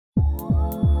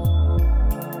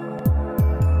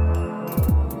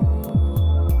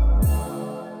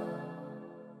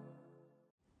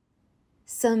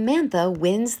Samantha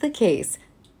wins the case.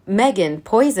 Meghan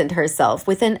poisoned herself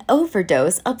with an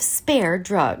overdose of spare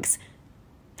drugs.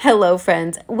 Hello,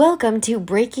 friends. Welcome to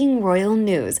Breaking Royal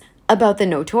News about the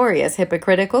notorious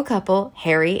hypocritical couple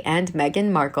Harry and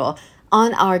Meghan Markle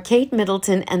on our Kate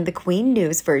Middleton and the Queen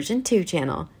News version 2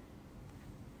 channel.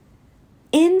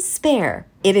 In Spare,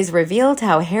 it is revealed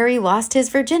how Harry lost his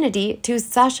virginity to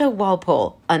Sasha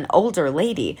Walpole, an older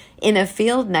lady, in a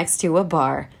field next to a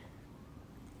bar.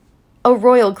 A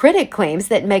royal critic claims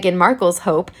that Meghan Markle's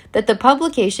hope that the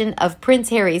publication of Prince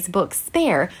Harry's book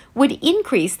Spare would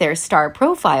increase their star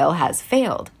profile has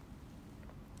failed.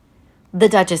 The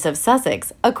Duchess of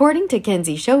Sussex, according to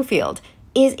Kinsey Schofield,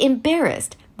 is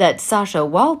embarrassed that Sasha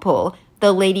Walpole,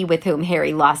 the lady with whom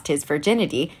Harry lost his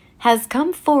virginity, has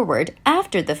come forward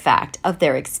after the fact of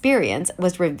their experience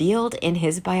was revealed in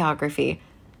his biography.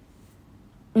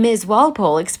 Ms.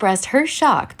 Walpole expressed her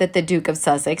shock that the Duke of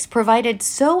Sussex provided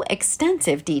so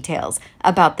extensive details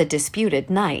about the disputed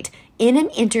night in an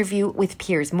interview with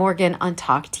Piers Morgan on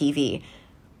Talk TV.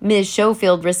 Ms.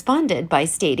 Schofield responded by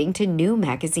stating to New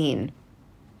Magazine,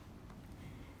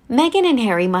 "Meghan and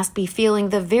Harry must be feeling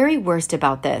the very worst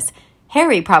about this.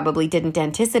 Harry probably didn't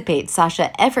anticipate Sasha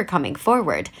ever coming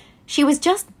forward. She was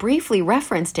just briefly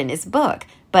referenced in his book,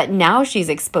 but now she's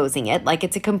exposing it like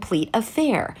it's a complete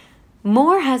affair.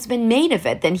 More has been made of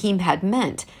it than he had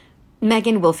meant.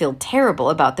 Meghan will feel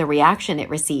terrible about the reaction it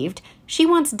received. She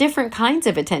wants different kinds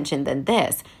of attention than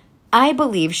this. I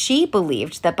believe she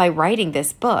believed that by writing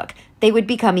this book, they would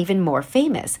become even more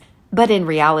famous. But in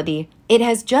reality, it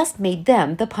has just made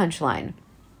them the punchline."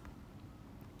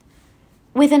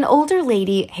 With an older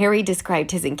lady, Harry described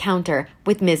his encounter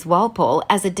with Ms. Walpole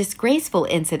as a disgraceful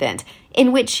incident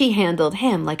in which she handled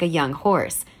him like a young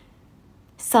horse.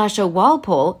 Sasha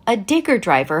Walpole, a digger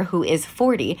driver who is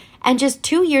 40 and just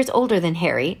 2 years older than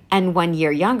Harry and 1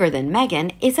 year younger than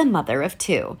Meghan, is a mother of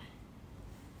 2.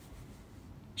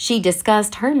 She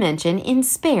discussed her mention in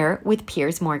Spare with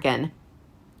Piers Morgan.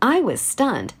 "I was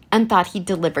stunned and thought he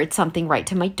delivered something right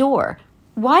to my door.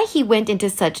 Why he went into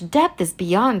such depth is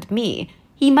beyond me.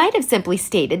 He might have simply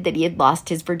stated that he had lost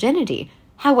his virginity.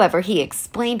 However, he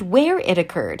explained where it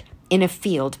occurred, in a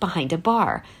field behind a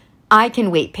bar. I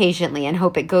can wait patiently and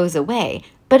hope it goes away,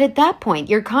 but at that point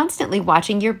you're constantly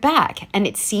watching your back, and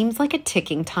it seems like a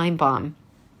ticking time bomb."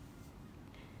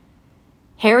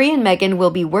 Harry and Meghan will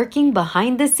be working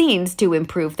behind the scenes to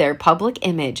improve their public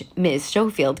image, Ms.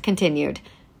 Schofield continued.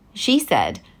 She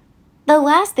said, "The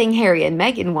last thing Harry and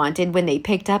Meghan wanted when they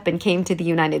picked up and came to the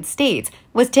United States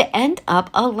was to end up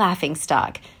a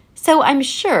laughingstock. So I'm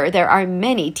sure there are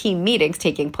many team meetings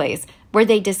taking place where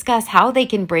they discuss how they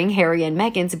can bring Harry and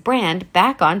Meghan's brand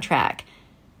back on track.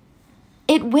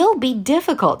 It will be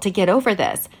difficult to get over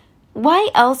this. Why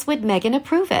else would Meghan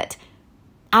approve it?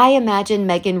 I imagine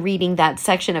Meghan reading that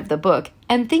section of the book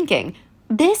and thinking,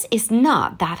 this is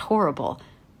not that horrible.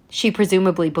 She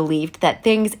presumably believed that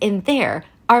things in there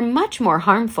are much more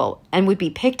harmful and would be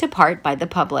picked apart by the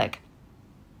public."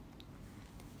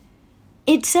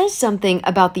 It says something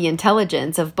about the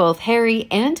intelligence of both Harry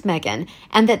and Meghan,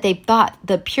 and that they thought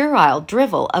the puerile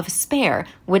drivel of Spare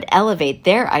would elevate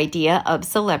their idea of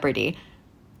celebrity.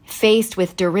 Faced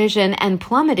with derision and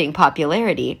plummeting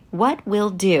popularity, what will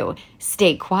do?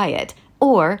 Stay quiet?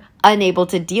 Or, unable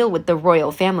to deal with the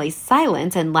royal family's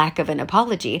silence and lack of an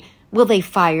apology, will they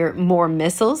fire more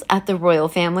missiles at the royal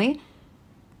family?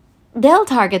 They'll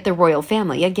target the royal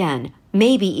family again,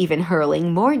 maybe even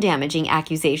hurling more damaging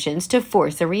accusations to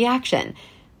force a reaction.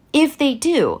 If they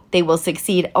do, they will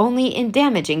succeed only in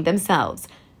damaging themselves.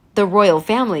 The royal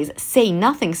family's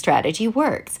say-nothing strategy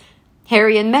works.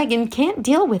 Harry and Meghan can't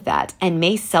deal with that and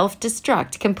may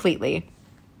self-destruct completely.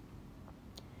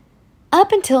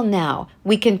 Up until now,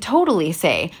 we can totally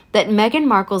say that Meghan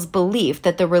Markle's belief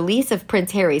that the release of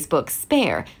Prince Harry's book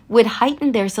Spare would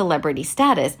heighten their celebrity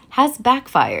status has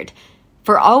backfired.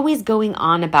 For always going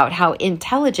on about how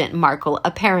intelligent Markle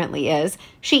apparently is,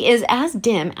 she is as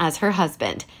dim as her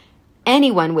husband.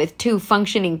 Anyone with 2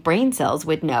 functioning brain cells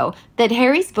would know that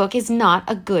Harry's book is not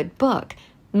a good book.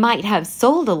 Might have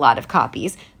sold a lot of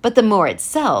copies, but the more it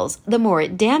sells, the more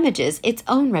it damages its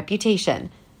own reputation.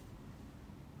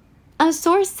 A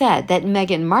source said that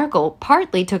Meghan Markle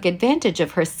partly took advantage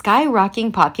of her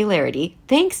skyrocketing popularity,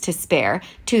 thanks to Spare,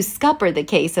 to scupper the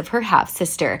case of her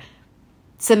half-sister.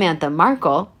 Samantha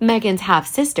Markle, Meghan's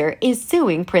half-sister, is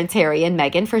suing Prince Harry and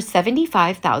Meghan for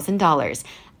 $75,000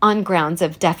 on grounds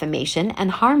of defamation and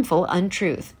harmful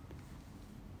untruth.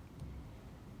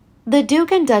 The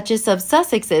Duke and Duchess of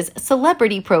Sussex's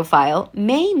celebrity profile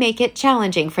may make it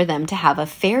challenging for them to have a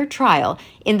fair trial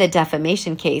in the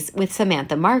defamation case with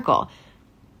Samantha Markle.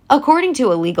 According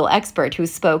to a legal expert who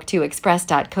spoke to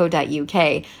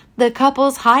express.co.uk, the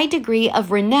couple's high degree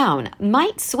of renown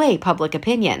might sway public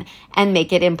opinion and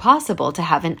make it impossible to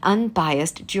have an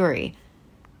unbiased jury.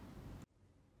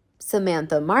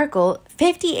 Samantha Markle,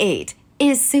 58,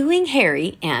 is suing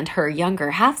Harry and her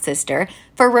younger half-sister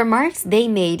for remarks they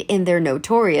made in their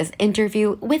notorious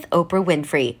interview with Oprah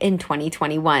Winfrey in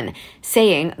 2021,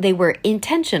 saying they were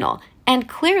intentional and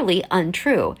clearly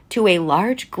untrue to a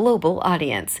large global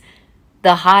audience.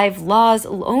 The Hive Law's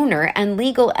owner and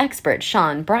legal expert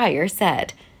Sean Breyer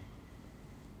said,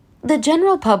 "The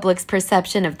general public's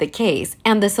perception of the case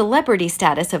and the celebrity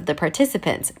status of the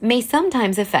participants may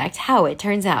sometimes affect how it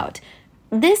turns out.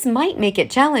 This might make it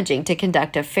challenging to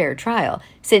conduct a fair trial,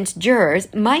 since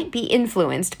jurors might be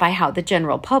influenced by how the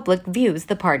general public views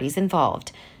the parties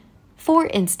involved. For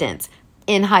instance,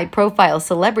 in high-profile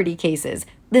celebrity cases,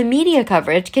 the media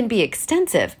coverage can be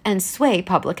extensive and sway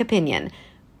public opinion.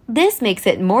 This makes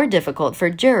it more difficult for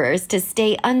jurors to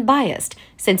stay unbiased,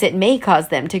 since it may cause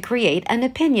them to create an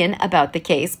opinion about the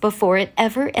case before it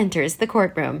ever enters the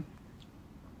courtroom."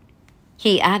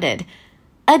 He added,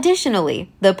 "Additionally,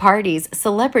 the parties'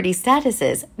 celebrity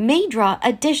statuses may draw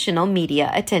additional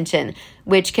media attention,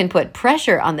 which can put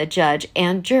pressure on the judge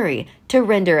and jury to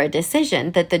render a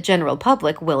decision that the general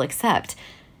public will accept.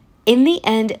 In the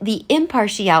end, the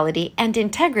impartiality and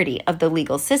integrity of the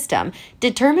legal system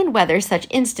determine whether such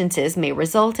instances may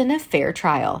result in a fair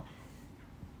trial."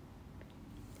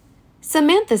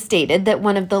 Samantha stated that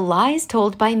one of the lies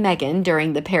told by Meghan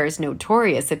during the pair's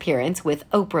notorious appearance with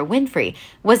Oprah Winfrey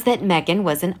was that Meghan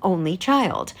was an only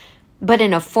child. But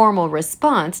in a formal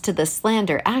response to the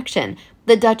slander action,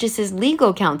 the Duchess's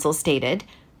legal counsel stated,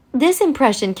 "This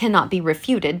impression cannot be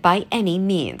refuted by any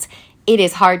means. It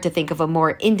is hard to think of a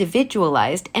more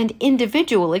individualized and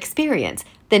individual experience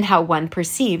than how one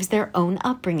perceives their own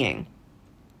upbringing."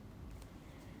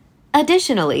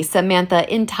 Additionally, Samantha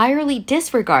entirely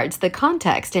disregards the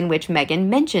context in which Meghan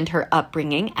mentioned her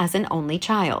upbringing as an only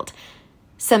child.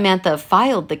 Samantha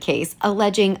filed the case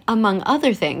alleging, among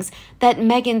other things, that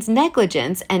Meghan's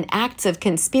negligence and acts of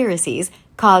conspiracies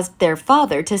caused their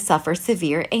father to suffer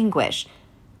severe anguish.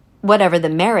 Whatever the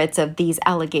merits of these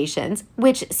allegations,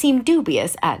 which seem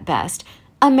dubious at best,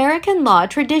 American law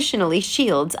traditionally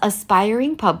shields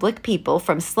aspiring public people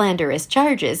from slanderous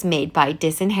charges made by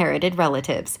disinherited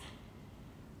relatives.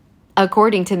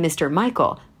 According to Mr.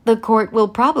 Michael, the court will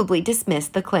probably dismiss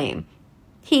the claim.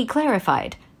 He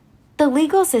clarified, "The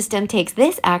legal system takes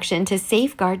this action to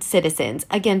safeguard citizens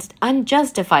against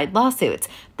unjustified lawsuits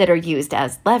that are used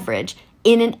as leverage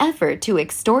in an effort to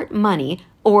extort money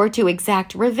or to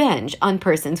exact revenge on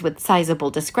persons with sizable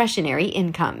discretionary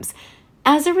incomes.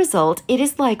 As a result, it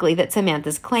is likely that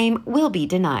Samantha's claim will be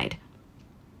denied."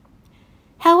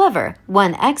 However,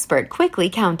 one expert quickly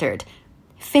countered,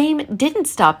 "Fame didn't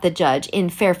stop the judge in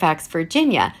Fairfax,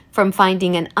 Virginia, from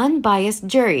finding an unbiased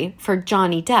jury for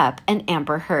Johnny Depp and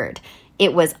Amber Heard.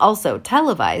 It was also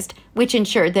televised, which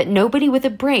ensured that nobody with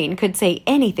a brain could say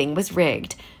anything was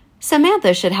rigged.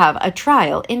 Samantha should have a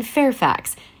trial in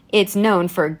Fairfax. It's known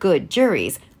for good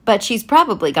juries, but she's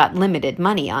probably got limited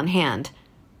money on hand."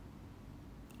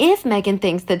 If Meghan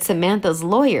thinks that Samantha's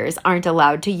lawyers aren't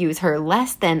allowed to use her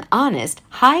less than honest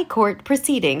high court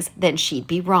proceedings, then she'd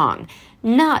be wrong.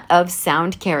 Not of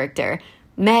sound character.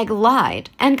 Meg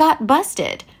lied and got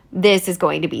busted. This is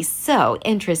going to be so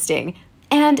interesting.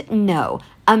 And no,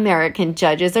 American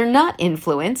judges are not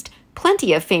influenced.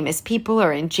 Plenty of famous people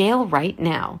are in jail right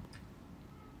now.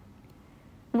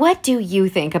 What do you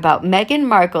think about Meghan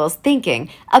Markle's thinking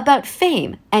about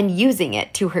fame and using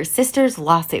it to her sister's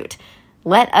lawsuit?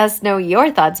 Let us know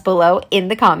your thoughts below in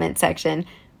the comment section.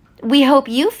 We hope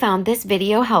you found this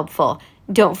video helpful.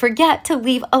 Don't forget to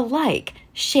leave a like,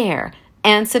 share,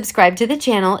 and subscribe to the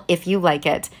channel if you like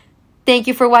it. Thank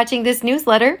you for watching this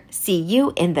newsletter. See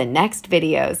you in the next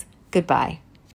videos. Goodbye.